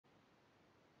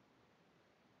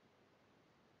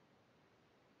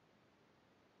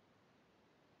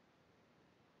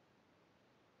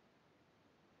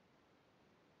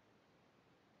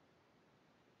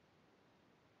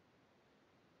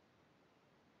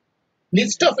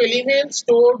List of elements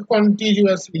stored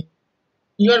contiguously.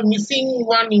 You are missing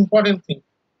one important thing.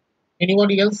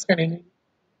 Anybody else?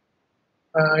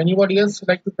 Anybody else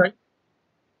like to try?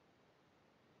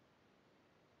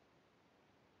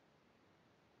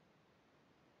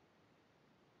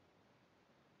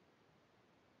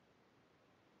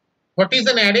 What is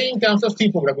an array in terms of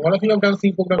C programming? All of you have done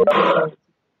C programming.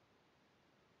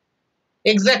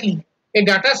 Exactly. A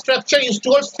data structure is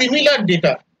towards similar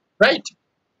data, right?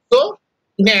 So,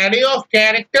 in an array of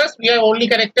characters, we have only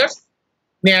characters.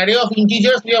 In an array of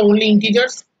integers, we have only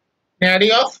integers. In an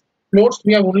array of floats,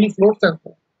 we have only floats and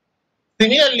so on.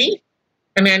 Similarly,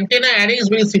 an antenna array is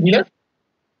very similar.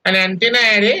 An antenna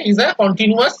array is a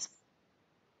continuous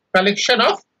collection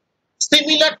of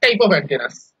similar type of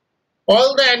antennas.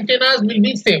 All the antennas will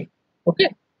be same. Okay.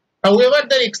 However,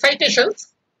 the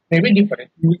excitations may be different.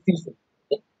 You will see soon.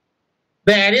 Okay?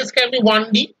 The arrays can be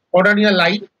 1D ordered in a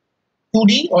line,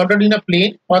 2D ordered in a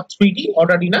plane, or 3D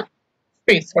ordered in a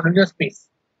space.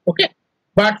 Okay.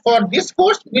 But for this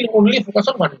course, we will only focus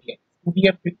on 1D, 2D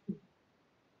and 3D.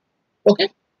 Okay.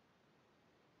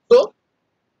 So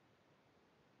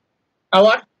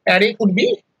our array could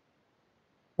be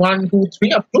 1, 2,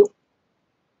 3 up to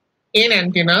n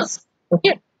antennas.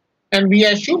 Okay. And we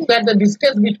assume that the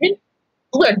distance between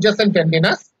two adjacent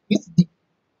antennas is d.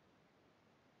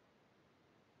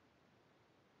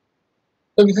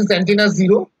 So this is antenna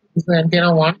 0, this is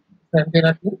antenna 1, this is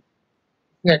antenna 2, this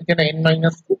is antenna n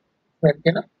minus 2, this is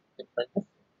antenna n minus 2.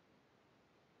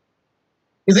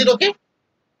 Is it okay?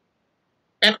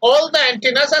 And all the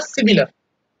antennas are similar.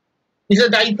 If it is a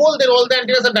dipole, then all the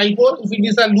antennas are dipole. If it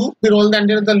is a loop, then all the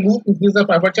antennas are loop. If it is a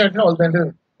aperture antenna, all the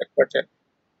antennas are aperture.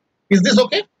 Is this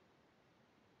okay?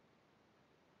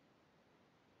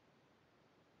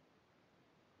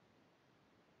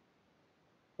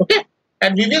 Okay.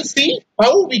 And we will see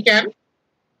how we can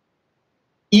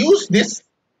use this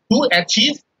to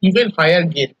achieve even higher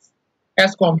gains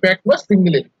as compared to a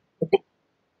single element. Okay.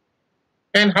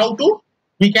 And how to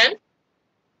we can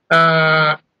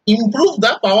improve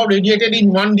the power radiated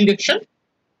in one direction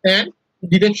and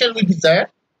direction we desire,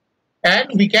 and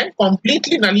we can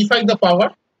completely nullify the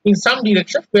power in some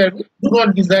directions where we do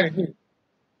not desire it.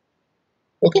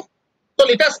 Okay. So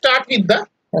let us start with the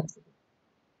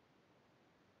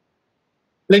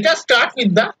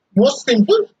most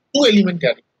simple two element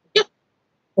array. Okay.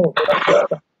 Oh.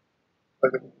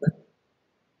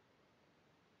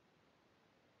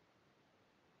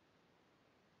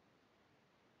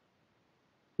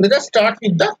 Let us start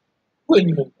with the two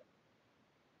element.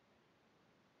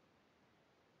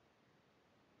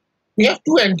 We have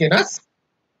two antennas.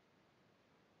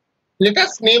 Let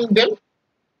us name them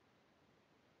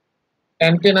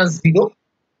antenna 0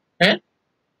 and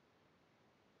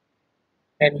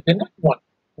antenna 1.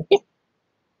 Okay.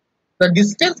 The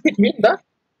distance between the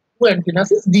two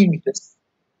antennas is d meters.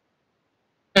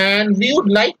 And we would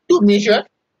like to measure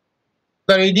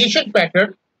the radiation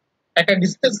pattern at a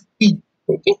distance p.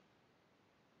 Okay.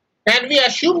 And we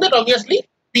assume that obviously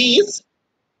p is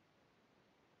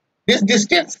this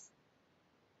distance.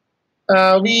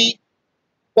 We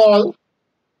call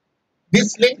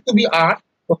this length to be r.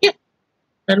 Okay.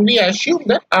 And we assume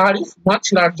that r is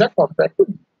much larger compared to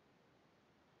d.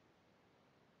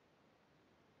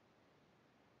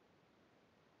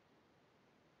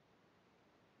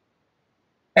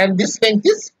 And this length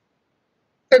is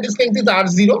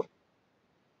r0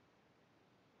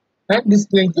 and this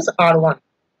length is r1.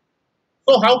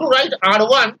 So how to write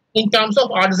r1 in terms of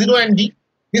r0 and d?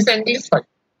 This angle is phi.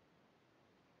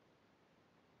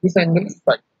 This angle is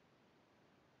phi.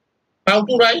 How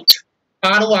to write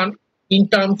r1 in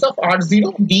terms of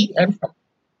r0, d and phi?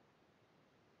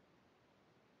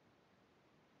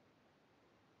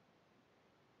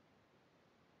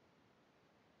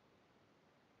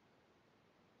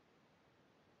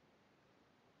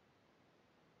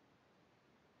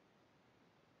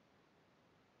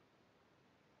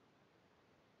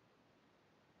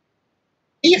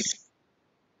 If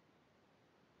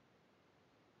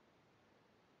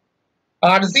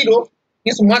r0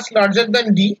 is much larger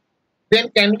than d,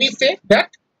 then can we say that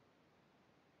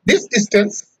this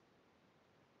distance,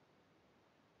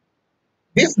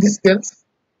 say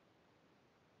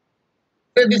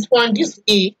this point is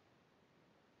a,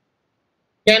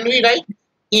 can we write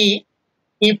ap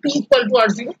equal to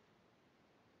r0?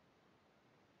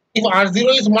 If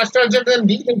r0 is much larger than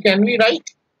d, then can we write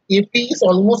ap is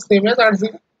almost same as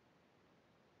r0?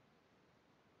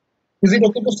 Is it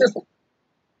okay to say so?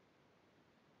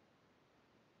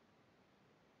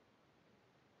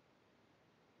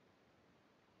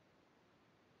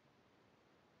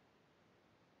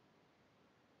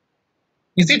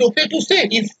 Is it okay to say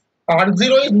if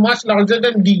R0 is much larger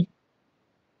than D,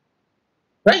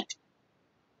 right?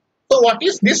 So what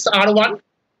is this R1?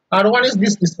 R1 is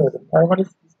this distance. R1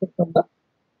 is distance from the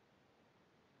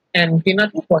antenna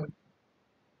to point.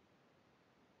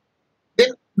 Then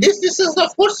this distance,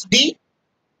 of course, D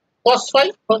cos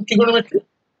phi from trigonometry.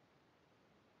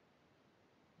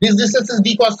 This distance is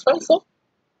D cos phi. So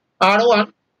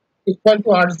R1 equal to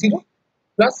R0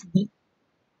 plus D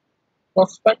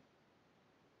cos phi.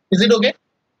 Is it okay?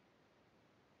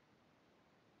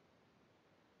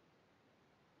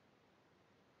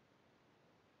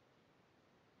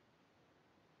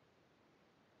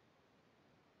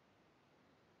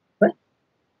 Right.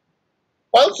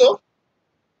 Also,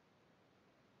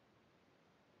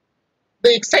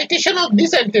 the excitation of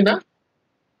this antenna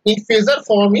in phasor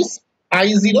form is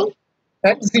I0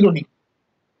 and 0D.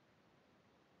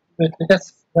 Let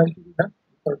us try to do that.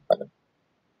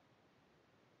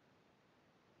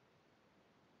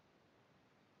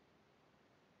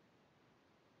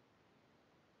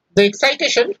 The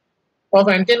excitation of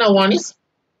antenna 1 is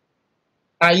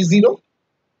I0.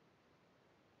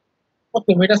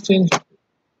 Okay, let us change it.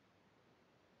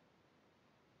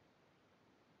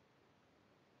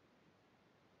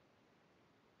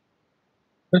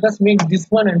 Let us make this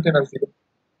one antenna 0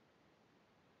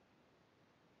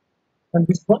 and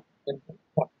this one antenna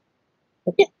 1.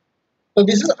 Okay, so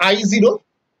this is I0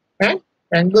 and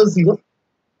angle 0,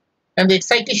 and the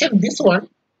excitation this one,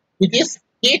 it is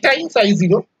k times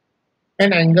I0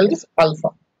 and angle is alpha,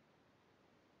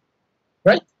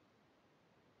 right?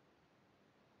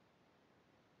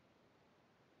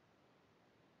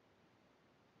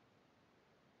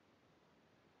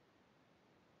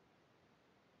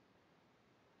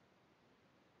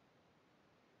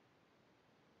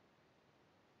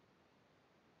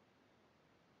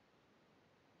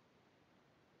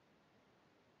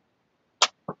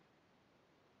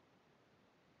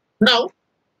 Now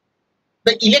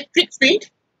the electric field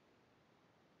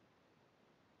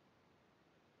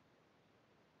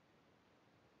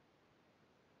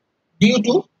due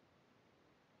to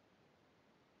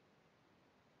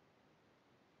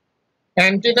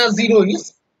antenna 0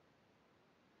 is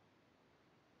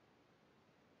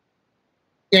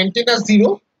antenna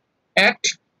 0 at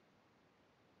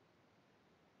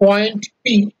point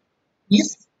P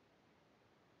is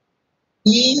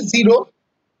E0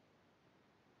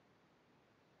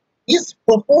 is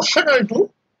proportional to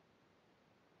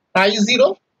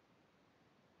I0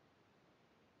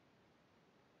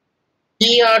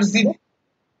 KR0.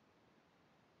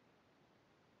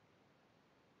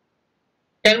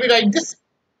 Can we write this?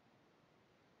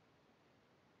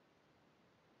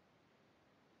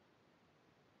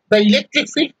 The electric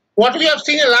field, what we have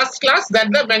seen in last class, that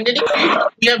the magnetic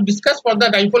field we have discussed for the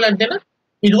dipole antenna,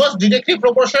 it was directly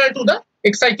proportional to the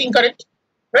exciting current,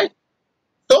 right?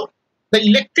 So the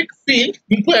electric field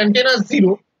due to antenna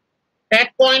 0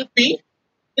 at point P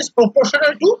is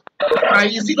proportional to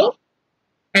I0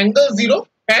 angle 0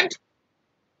 and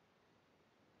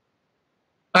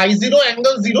I0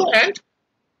 angle 0 and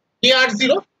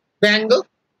KR0 the angle.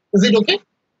 Is it okay?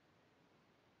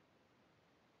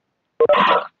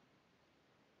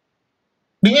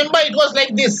 Remember, it was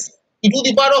like this, e to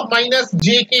the power of minus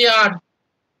jkr.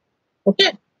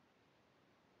 Okay,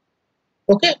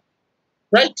 okay,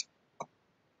 right?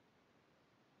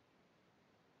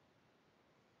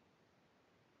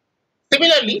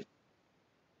 Similarly,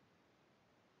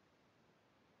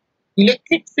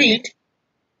 electric field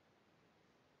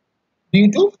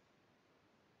due to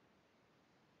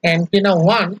antenna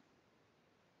 1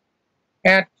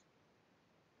 at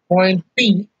point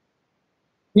P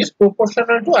is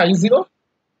proportional to I0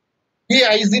 K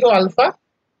I0 alpha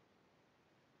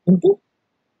into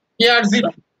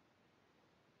KR0.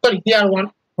 Sorry,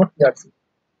 KR1, not KR0.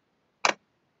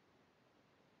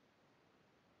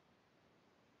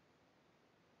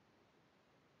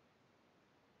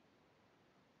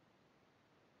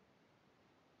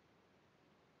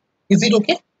 Is it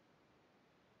okay?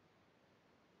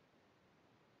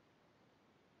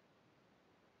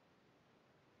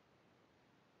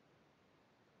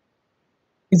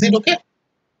 Is it okay?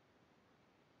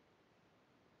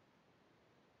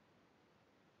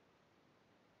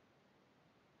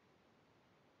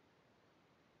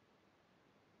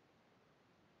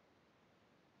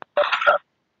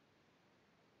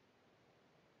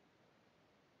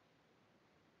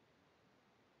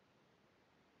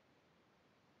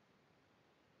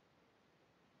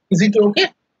 Is it okay?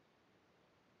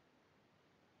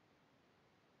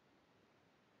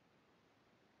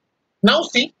 Now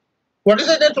see, what is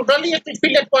the total electric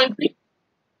field at point P?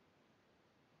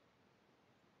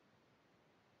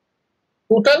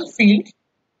 total field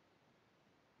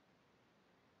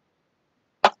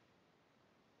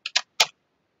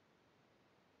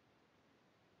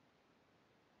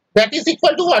that is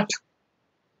equal to what?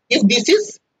 If this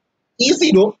is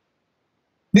E0,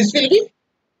 this will be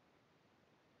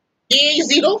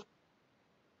K0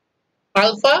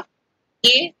 alpha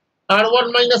K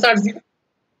R1 minus R0.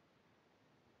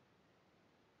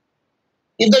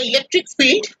 If the electric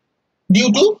field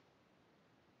due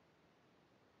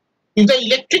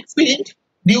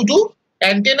to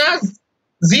antenna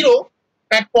 0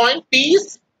 at point P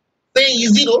is say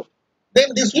E0, then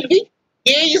this will be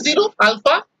K E0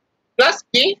 alpha plus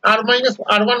K R minus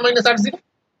R1 minus R0.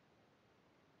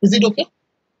 Is it okay?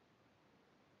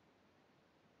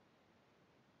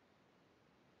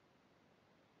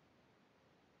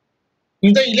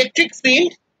 If the electric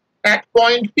field at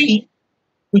point P,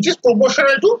 which is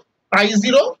proportional to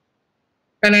I0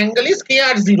 and angle is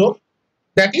KR0,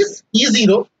 that is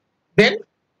E0, then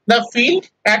the field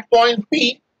at point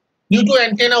P due to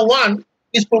antenna 1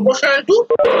 is proportional to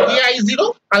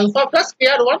KI0 alpha plus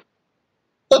KR1.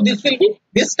 So this will be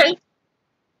this time.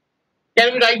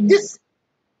 Can we write this?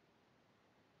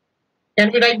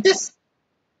 Can we write this?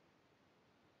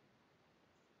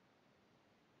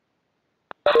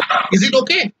 Is it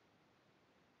okay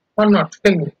or not?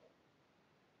 Tell me.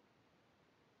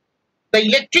 The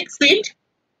electric field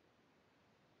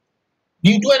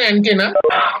due to an antenna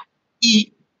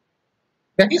E,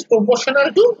 that is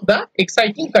proportional to the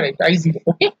exciting current I0.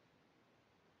 Okay.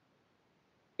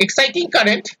 Exciting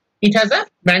current, it has a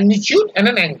magnitude and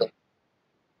an angle.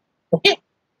 Okay.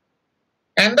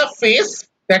 And the phase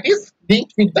that is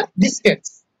linked with the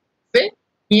distance, say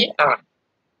KR.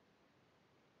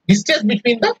 Distance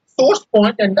between the source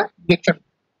point and the direction.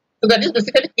 So that is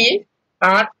basically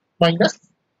KR minus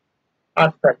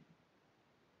R prime.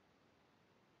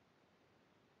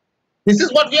 This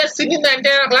is what we are seeing in the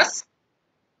antenna class.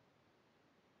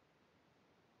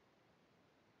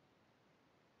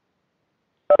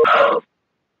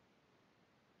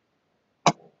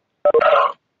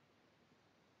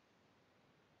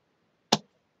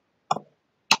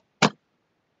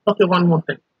 Okay, one more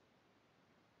thing.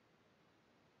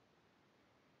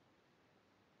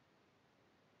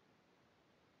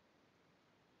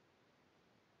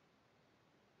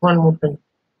 One more thing.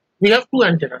 We have two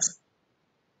antennas.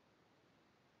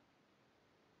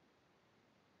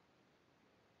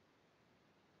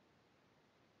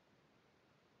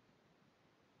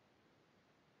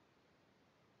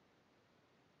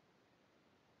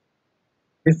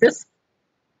 This is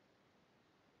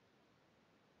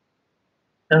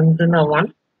antenna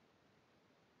 1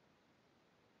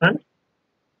 and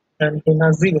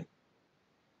antenna 0.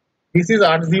 This is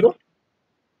R0.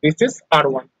 This is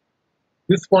R1.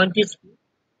 This point is P.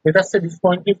 Let us say this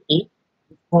point is A.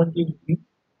 This point is B.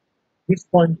 This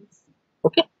point is C.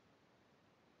 Okay.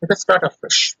 Let us start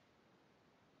afresh.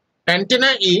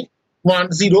 Antenna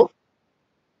A10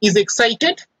 is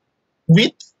excited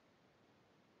with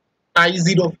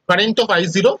I0, current of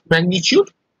I0,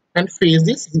 magnitude and phase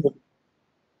is 0.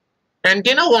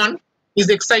 Antenna 1 is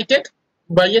excited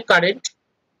by a current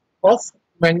of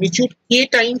magnitude K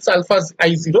times alpha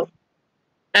I0,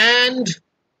 and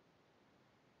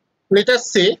let us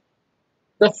say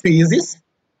the phase is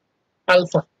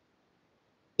alpha.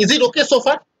 Is it okay so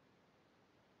far?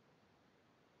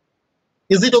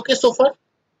 Is it okay so far?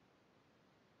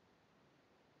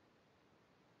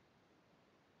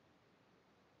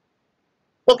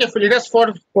 Okay, so let us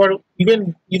for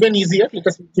even easier, let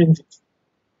us change it.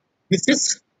 This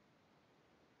is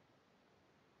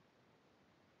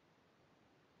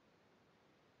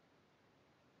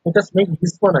let us make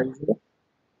this one I0.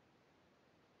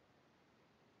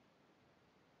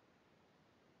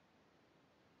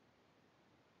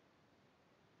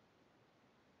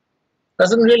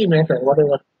 Doesn't really matter,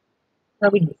 whatever. I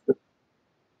will do it.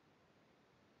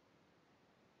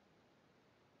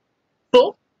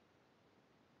 So,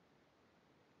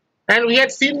 and we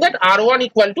had seen that R1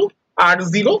 equal to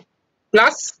R0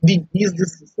 plus D. D is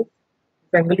this distance.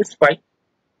 This angle is phi.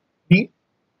 D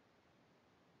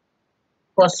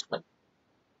cos phi.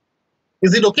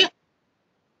 Is it okay?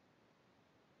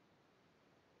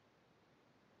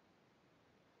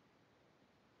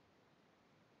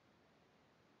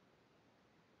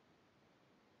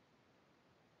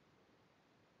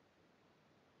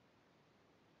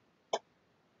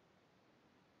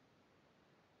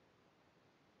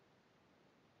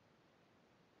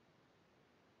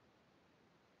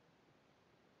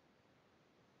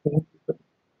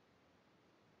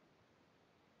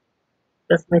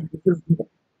 Let's make this is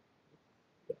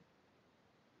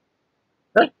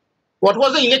right. What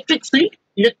was the electric field?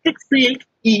 electric field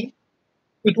E,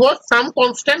 it was some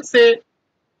constant, say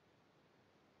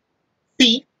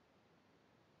C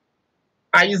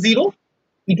I0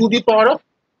 e to the power of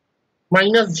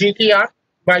minus jkr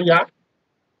by r.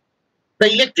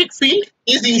 The electric field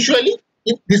is usually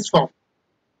in this form.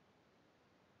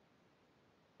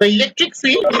 The electric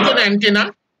field with an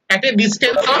antenna at a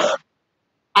distance of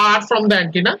r from the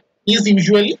antenna is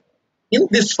usually in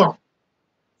this form.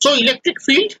 So electric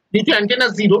field due to antenna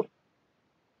 0,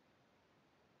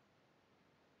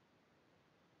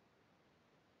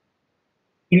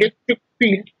 electric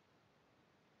field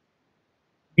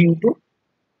due to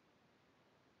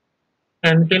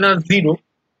antenna 0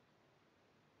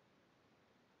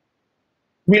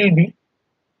 will be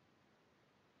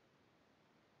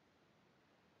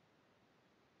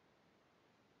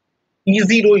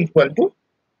E0 equal to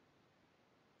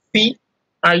C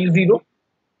I0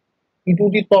 e to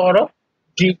the power of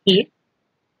jk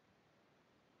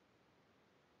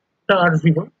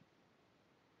r0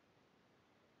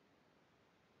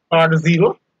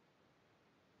 r0.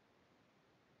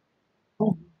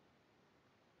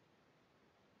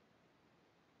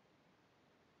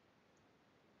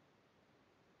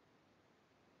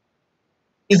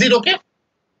 Is it okay?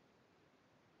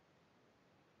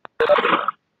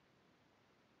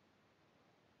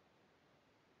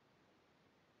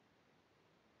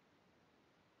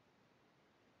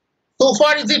 So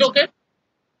far, is it okay?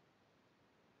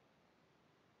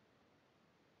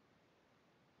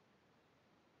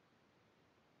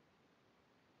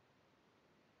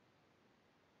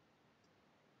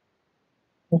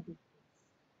 Okay.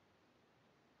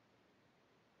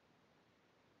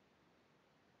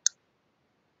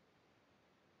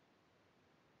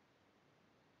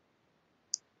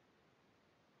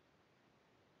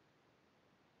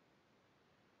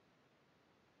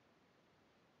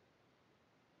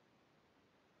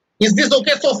 Is this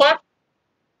okay so far?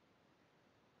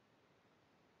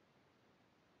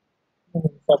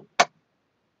 Sorry.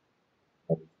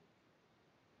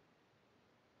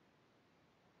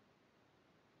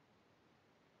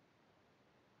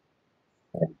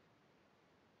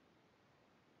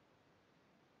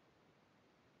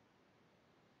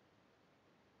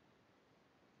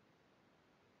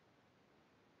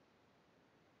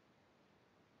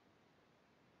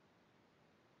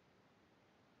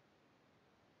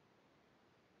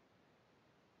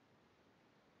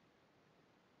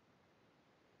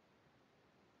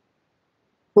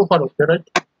 So far okay, right?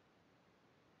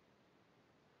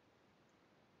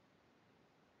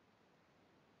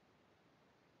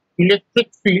 Electric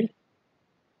field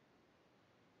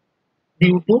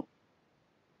due to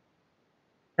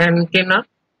antenna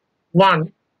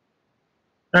 1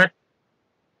 at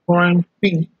point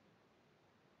P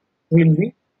will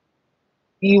be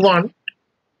E1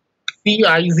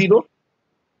 CI0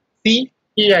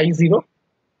 CKI0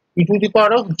 e to the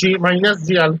power of j minus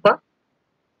j alpha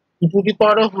e to the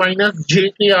power of minus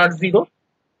jkr0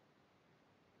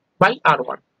 by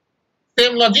r1.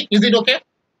 Same logic. Is it okay?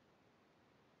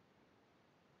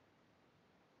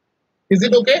 Is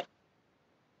it okay?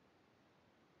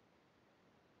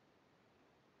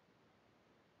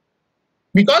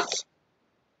 Because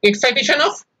excitation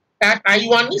of at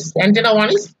I1 is antenna 1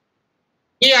 is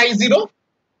AI0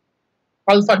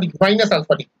 alpha d minus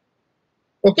alpha d.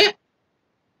 Okay.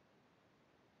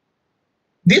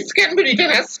 This can be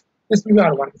written as this will be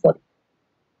R1. Sorry.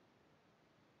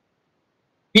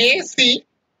 AC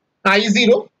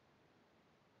I0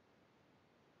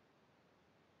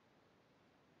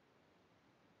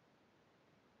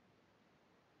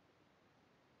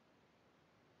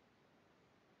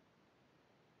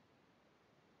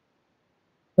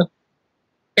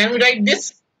 can we write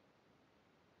this?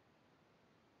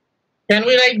 Can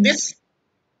we write this?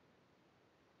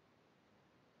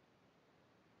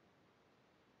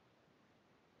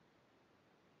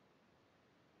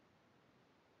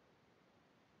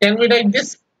 Can we write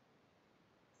this?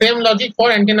 Same logic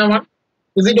for antenna 1.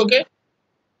 Is it okay?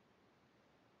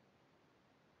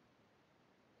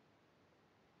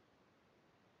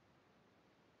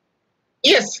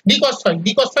 Yes, d cos phi.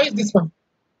 D cos phi is this one.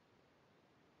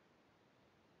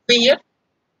 See here.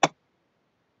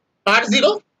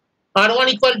 R0, R1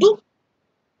 equal to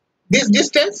this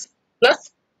distance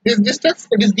plus this distance,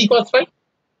 it is d cos phi.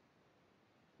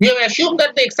 We have assumed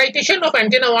that the excitation of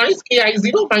antenna 1 is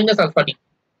Ki0 minus alpha d.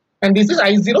 And this is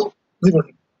I0 0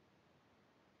 d.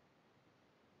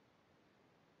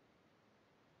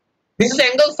 This is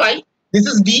angle phi. This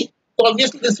is d. So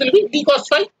obviously this will be d cos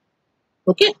phi.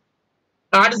 Okay.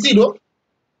 R0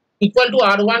 equal to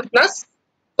R1 plus,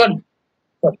 sorry,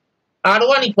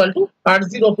 R1 equal to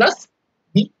R0 plus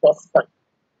d cos phi.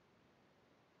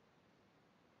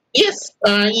 Yes,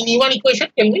 in E1 equation,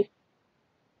 tell me.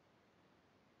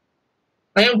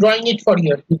 I am drawing it for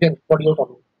here. You can for your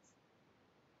comment.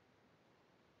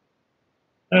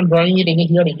 I am drawing it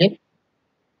again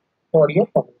for your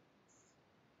comment.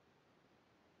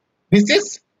 This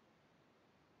is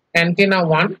antenna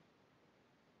 1.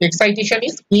 Excitation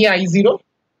is KI0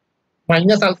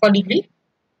 minus alpha degree.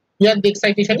 Here the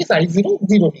excitation is I0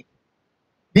 0 degree.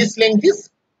 This length is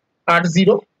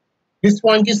R0. This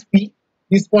point is P.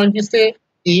 This point is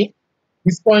A.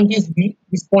 This point is B.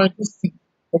 This point is C.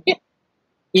 Okay.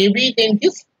 AB length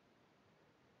is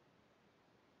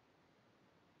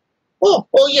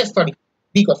yes, sorry.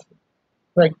 D cos.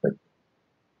 Right.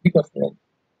 D cos. Right.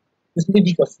 This will be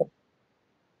D cos.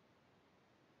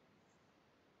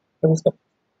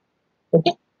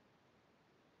 Okay.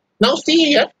 Now see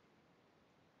here.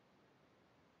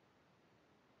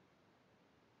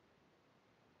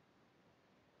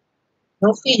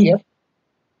 Now see here.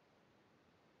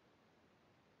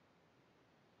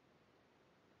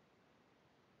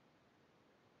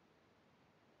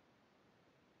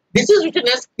 This is written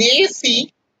as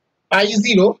KC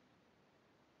I0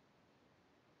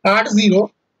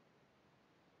 R0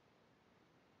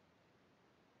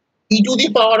 e to the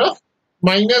power of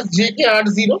minus jk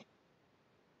R0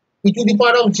 e to the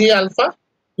power of j alpha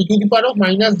e to the power of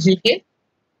minus jk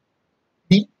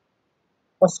d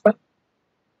cos phi.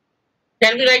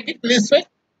 Can we write it this way?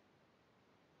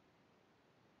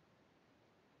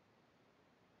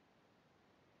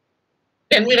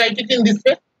 Can we write it in this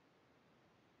way?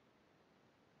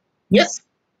 Yes.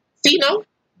 See now,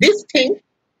 this thing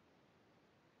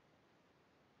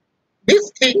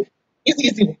is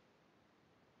easy.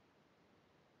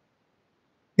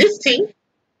 This thing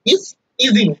is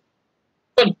easy.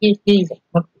 Sorry, K is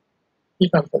not K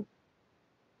cancel.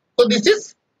 So this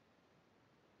is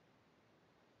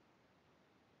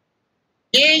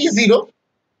K is 0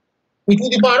 e to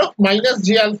the power of minus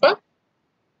j alpha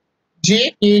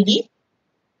j k d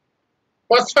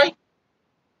cos phi.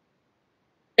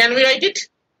 Can we write it?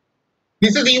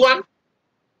 This is E1.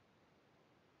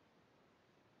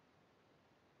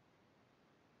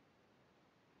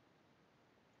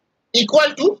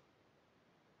 Equal to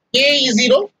K is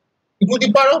 0 e to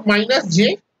the power of minus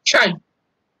j psi.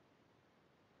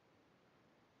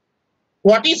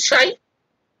 What is psi?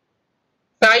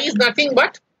 Psi is nothing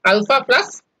but alpha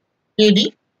plus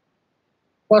kd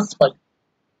cos phi.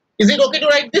 Is it okay to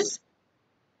write this?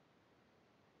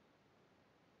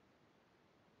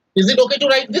 Is it okay to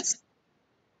write this?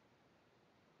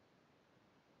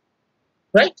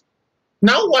 Right?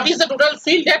 Now what is the total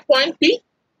field at point P?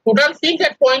 Total field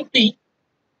at point P,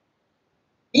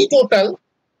 E total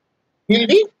will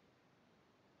be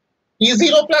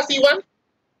E0 plus E1.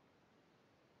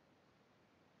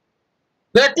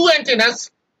 There are two antennas,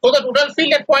 so the total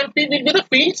field at point P will be the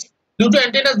fields due to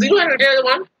antenna 0 and antenna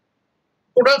 1.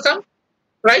 Total sum,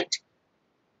 right?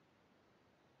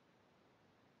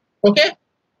 Okay.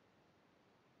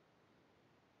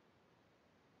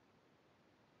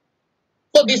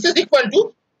 So this is equal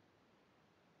to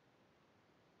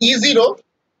E0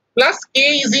 plus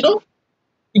K E0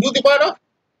 e to the power of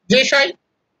j psi,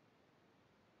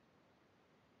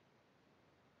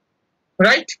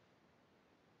 right?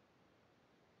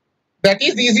 That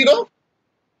is E0.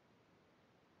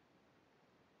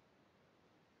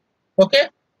 Okay.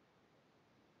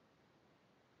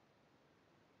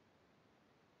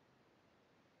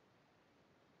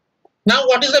 Now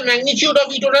what is the magnitude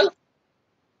of E total?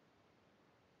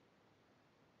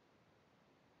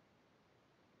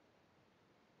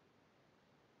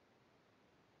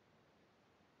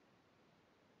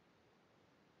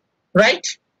 Right?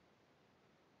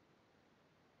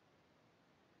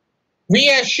 We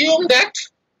assume that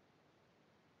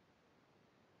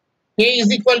K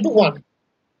is equal to 1.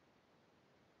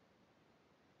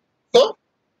 So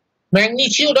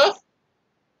magnitude of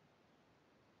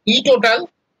E total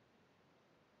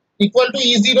equal to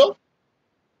E0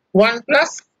 1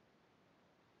 plus,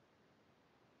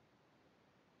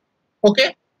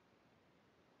 okay,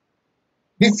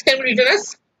 this can be written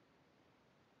as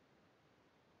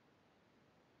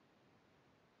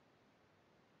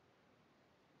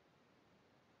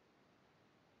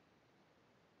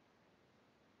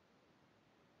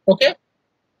okay.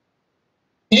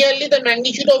 Clearly the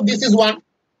magnitude of this is 1.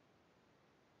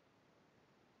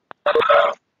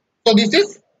 So this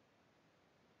is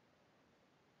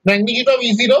magnitude of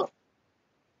E0.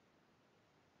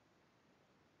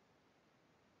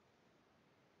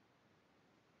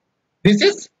 This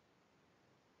is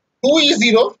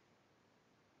 2E0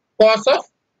 cos of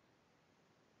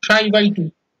psi by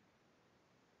 2.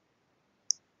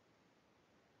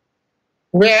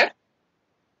 where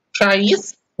psi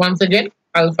is once again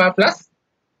alpha plus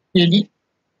kd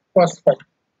cos phi.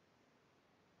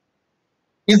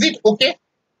 Is it okay?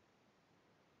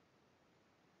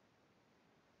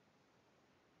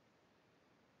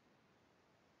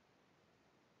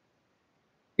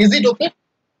 Is it okay?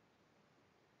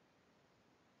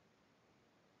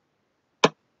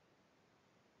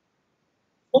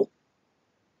 So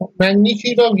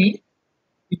magnitude of E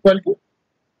equal to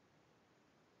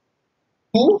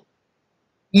 2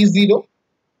 E0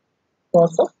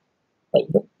 cos of phi.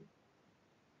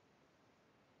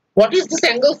 What is this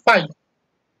angle phi?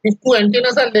 If two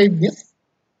antennas are like this,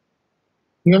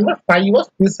 remember phi was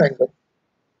this angle,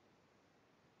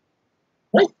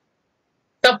 right?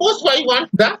 Suppose I want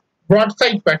the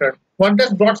broadside pattern. What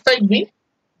does broadside mean?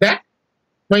 That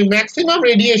my maximum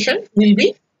radiation will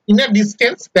be in a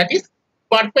distance that is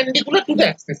perpendicular to the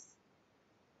axis.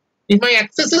 If my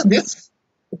axis is this,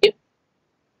 okay,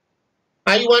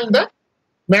 I want the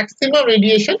maximum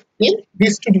radiation in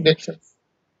these two directions.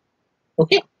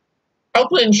 Okay, how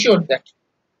to ensure that?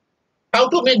 How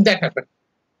to make that happen?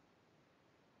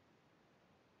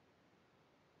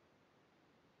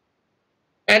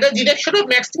 At a direction of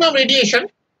maximum radiation,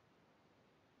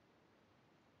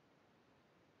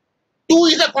 2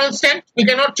 is a constant. We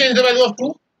cannot change the value of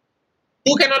 2.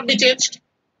 2 cannot be changed.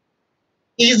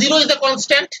 E0 is a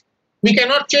constant. We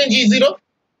cannot change E0.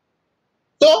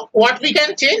 So what we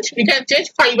can change? We can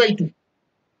change phi by 2.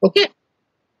 Okay.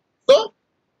 So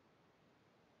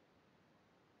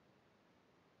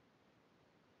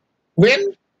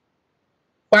when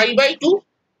phi by 2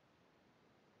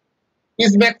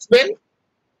 is max, when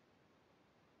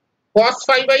cos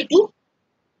phi by 2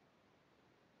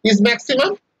 is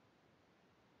maximum,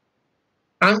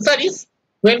 answer is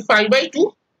when phi by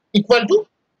 2 equal to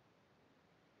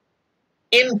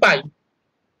n pi.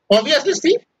 Obviously,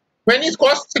 see, when is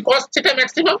cos theta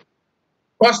maximum?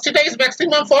 Cos theta is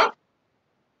maximum for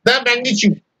the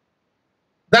magnitude.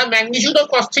 The magnitude of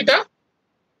cos theta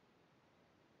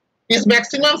is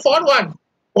maximum for 1.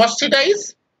 Cos theta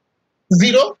is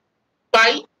 0,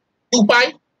 pi, 2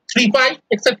 pi, 3 pi,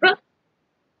 etc.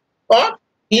 Or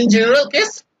in general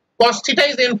case, cos theta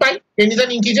is n pi, n is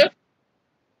an integer.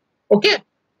 Okay.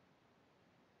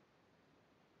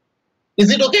 Is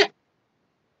it okay?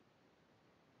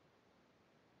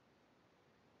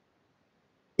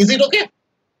 Is it okay?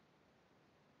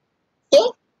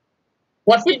 So,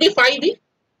 what will be phi be?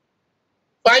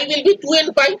 Phi will be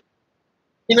 2n pi.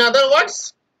 In other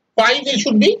words, phi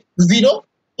should be 0,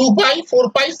 2 pi,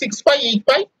 4 pi, 6 pi, 8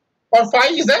 pi, or phi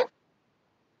is a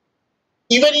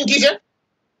even integer.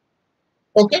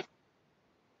 Okay.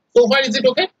 So far, is it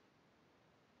okay?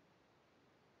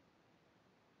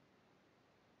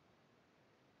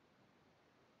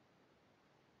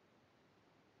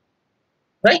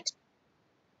 Right?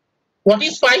 What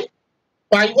is phi?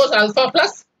 Phi was alpha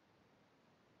plus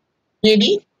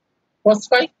kd cos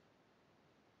phi.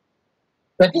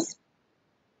 That is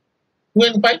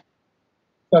 2n pi.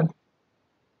 Sorry.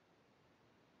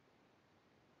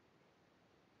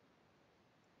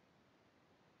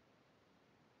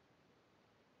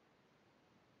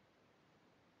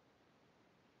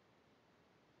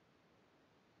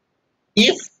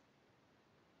 If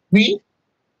we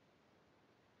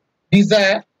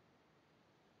desire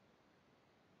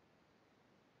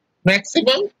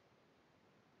maximum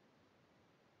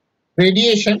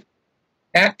radiation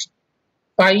at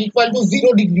phi equal to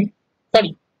 0 degree,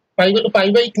 sorry, phi equal to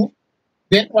pi by 2,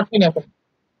 then what will happen?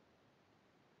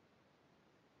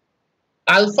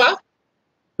 Alpha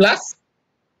plus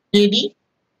kd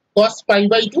cos pi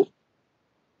by 2,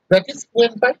 that is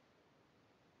 2n pi.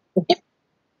 Okay.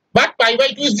 But pi by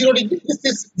 2 is 0 degree, this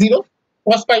is 0,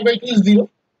 cos pi by 2 is 0.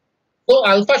 So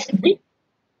alpha should be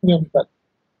 2n pi.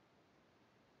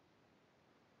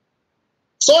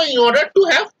 So in order to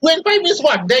have 2n pi means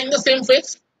what? They are in the same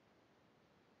phase.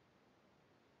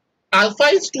 Alpha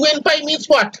is 2n pi means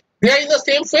what? They are in the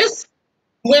same phase.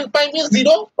 2n pi means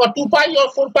 0 or 2 pi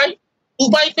or 4 pi. 2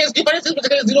 pi phase difference is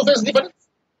basically 0 phase difference.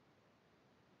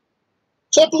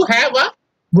 So to have a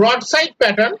broadside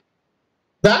pattern,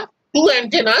 the two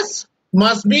antennas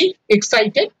must be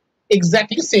excited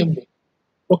exactly same way.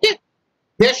 Okay.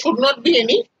 There should not be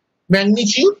any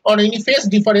magnitude or any phase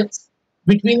difference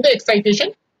between the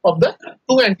excitation of the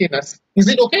two antennas. Is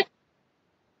it okay?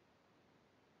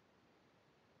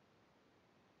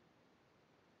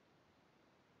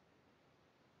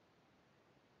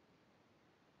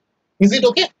 Is it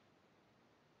okay?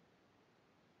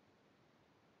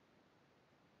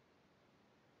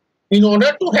 In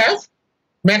order to have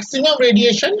maximum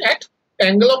radiation at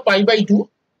angle of pi by 2,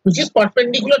 which is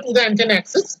perpendicular to the antenna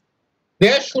axis,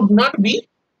 there should not be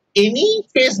any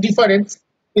phase difference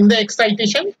in the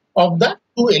excitation of the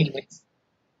two elements.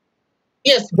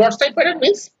 Yes, broadside pattern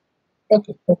means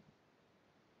okay.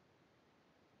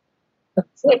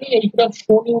 Actually, I could have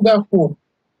shown you the code.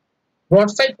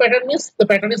 Broadside pattern means the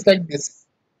pattern is like this.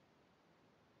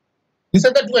 These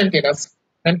are the two antennas,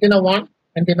 antenna 1,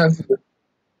 antenna 0,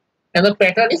 and the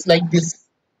pattern is like this.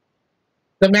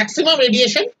 The maximum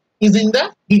radiation is in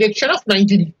the direction of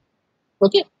 90 degrees.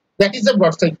 Okay, that is the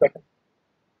broadside pattern.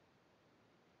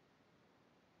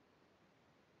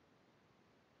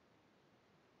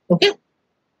 Okay.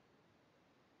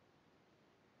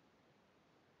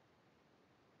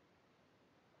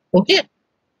 Okay.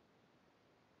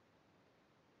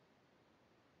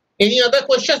 Any other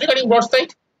questions regarding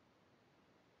broadside?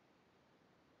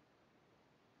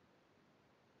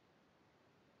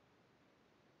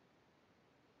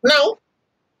 Now,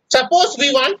 suppose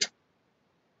we want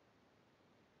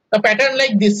a pattern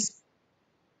like this.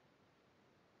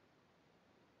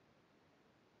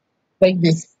 Like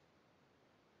this.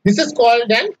 This is called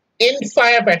an end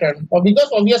fire pattern, or because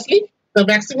obviously the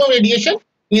maximum radiation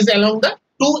is along the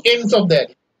two ends of the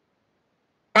array.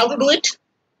 How to do it?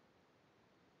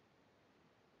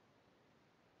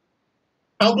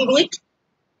 How to do it?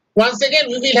 Once again,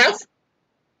 we will have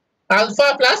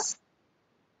alpha plus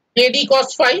kd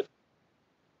cos phi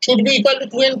should be equal to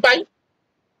 2n pi.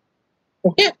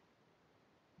 Okay.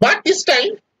 But this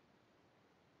time,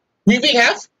 we will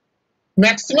have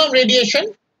maximum radiation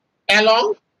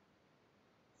along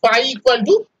phi equal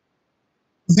to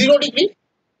 0 degree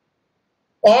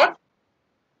or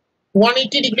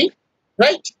 180 degree,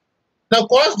 right? Now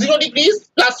cos 0 degrees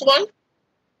plus 1,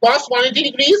 cos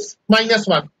 180 degrees minus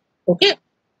 1. Okay.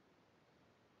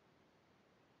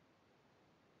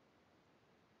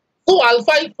 So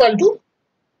alpha equal to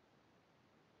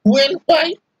 2n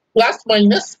pi plus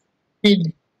minus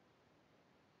kd.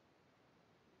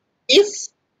 If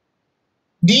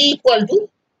d equal to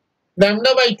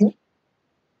lambda by 2,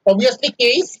 obviously k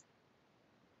is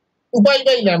 2 pi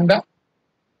by lambda,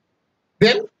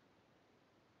 then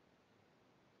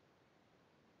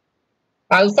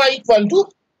alpha equal to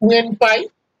 2n pi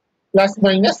plus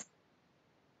minus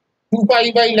 2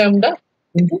 pi by lambda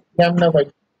into lambda by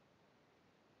 2.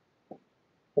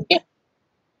 Okay.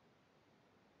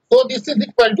 So this is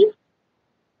equal to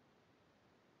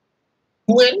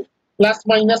 2n plus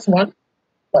minus 1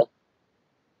 pi,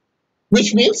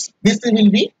 which means this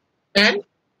will be an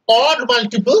odd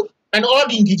multiple, an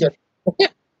odd integer. Okay.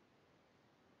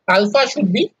 Alpha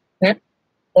should be an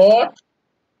odd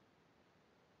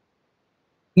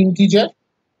integer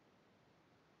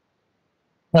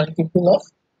multiple of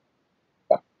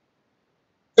pi.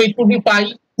 So it could be pi,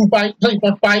 2 pi, sorry,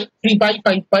 not pi, 3 pi,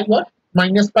 5 pi, or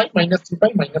minus pi, minus 3 pi,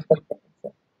 minus 5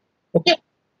 pi. Okay.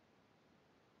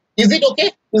 Is it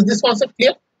okay? Is this concept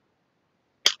clear?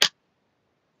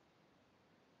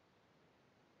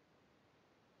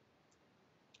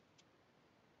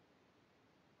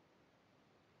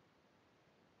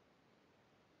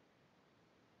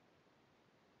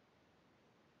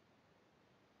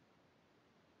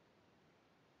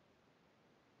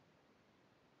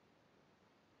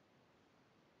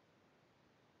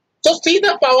 So see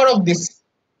the power of this.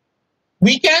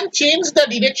 We can change the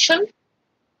direction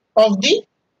of the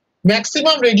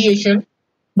maximum radiation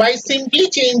by simply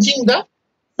changing the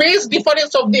phase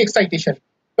difference of the excitation,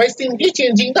 by simply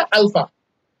changing the alpha.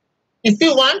 If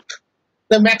you want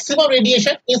the maximum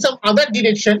radiation in some other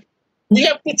direction, we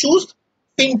have to choose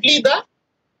simply the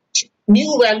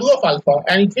new value of alpha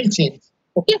and it will change.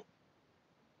 Okay.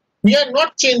 We are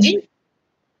not changing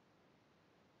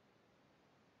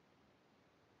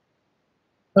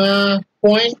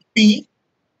point P.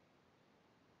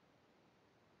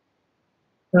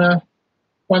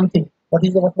 One thing. What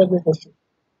was your question?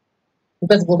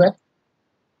 Let's go back.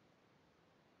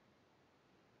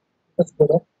 Let's go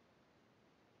back.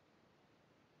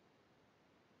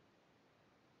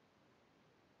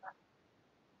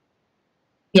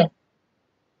 Yeah.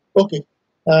 Okay.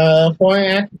 Point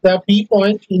at the P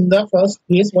point in the first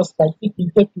case was slightly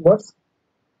tilted towards.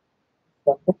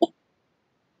 Okay.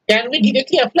 Can we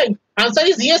directly apply? Answer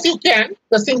is yes, you can.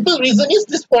 The simple reason is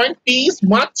this point P is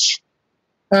much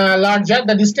larger.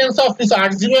 The distance of this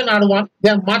R0 and R1, they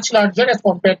are much larger as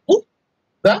compared to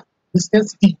the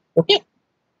distance T. Okay.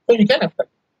 So you can apply.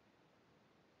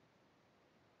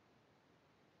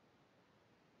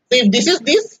 So if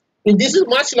this is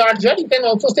much larger, you can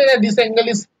also say that this angle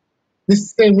is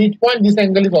this midpoint, this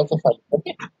angle is also 5.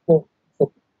 Okay. So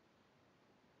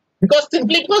because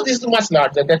this is much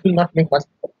larger, that will not make much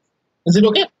difference. Is it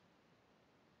okay?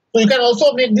 So you can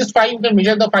also make this 5, you can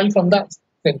measure the 5 from the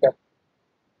center.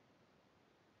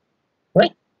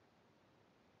 right?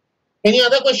 Any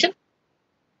other question?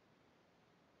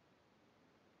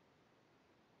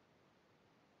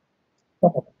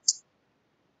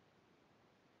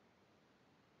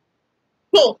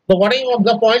 So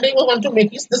the point I want to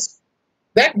make is this,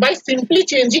 that by simply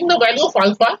changing the value of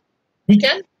alpha, we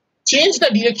can change the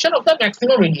direction of the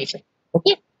maximum radiation.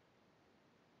 Okay.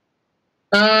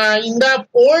 In the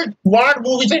old war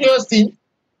movies that you have seen,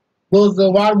 those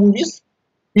war movies,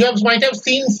 you might have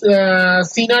seen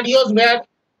scenarios where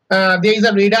there is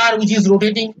a radar which is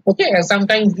rotating. Okay,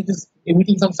 sometimes it is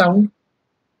emitting some sound,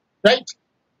 right?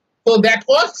 So that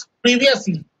was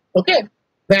previously, okay.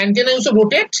 The antenna used to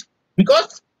rotate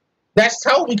because that's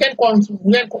how we can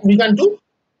do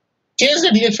change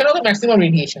the direction of the maximum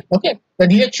radiation. Okay, the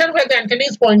direction where the antenna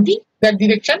is pointing, that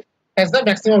direction has the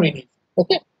maximum radiation.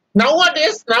 Okay,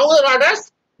 nowadays, now the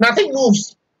radars, nothing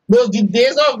moves. Those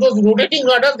days of those rotating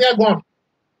radars, they are gone.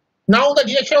 Now the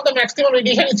direction of the maximum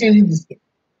radiation is changing this way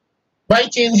by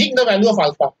changing the value of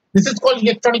alpha. This is called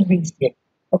electronic beam steering.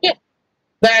 Okay,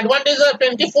 the advantages are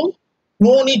plentiful.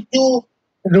 No need to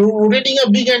rotating a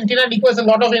big antenna requires a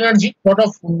lot of energy, lot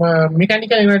of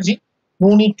mechanical energy.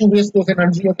 No need to waste those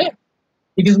energy. Okay,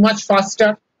 it is much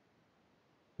faster.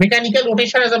 Mechanical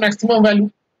rotation has a maximum value,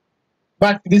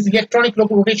 but this electronic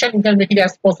rotation you can make it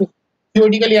as possible,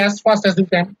 theoretically as fast as you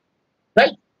can,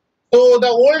 right? So the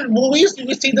old movies, you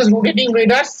will see these rotating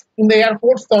radars in the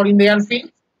airports or in the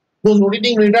airfield. Those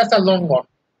rotating radars are long gone.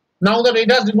 Now the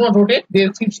radars do not rotate; they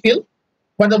keep still,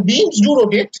 but the beams do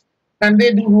rotate, and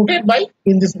they do rotate by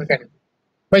in this mechanism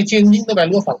by changing the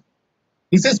value of alpha.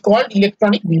 This is called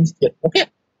electronic beam steering. Okay,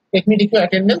 let me take your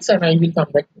attendance, and I will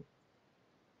come back.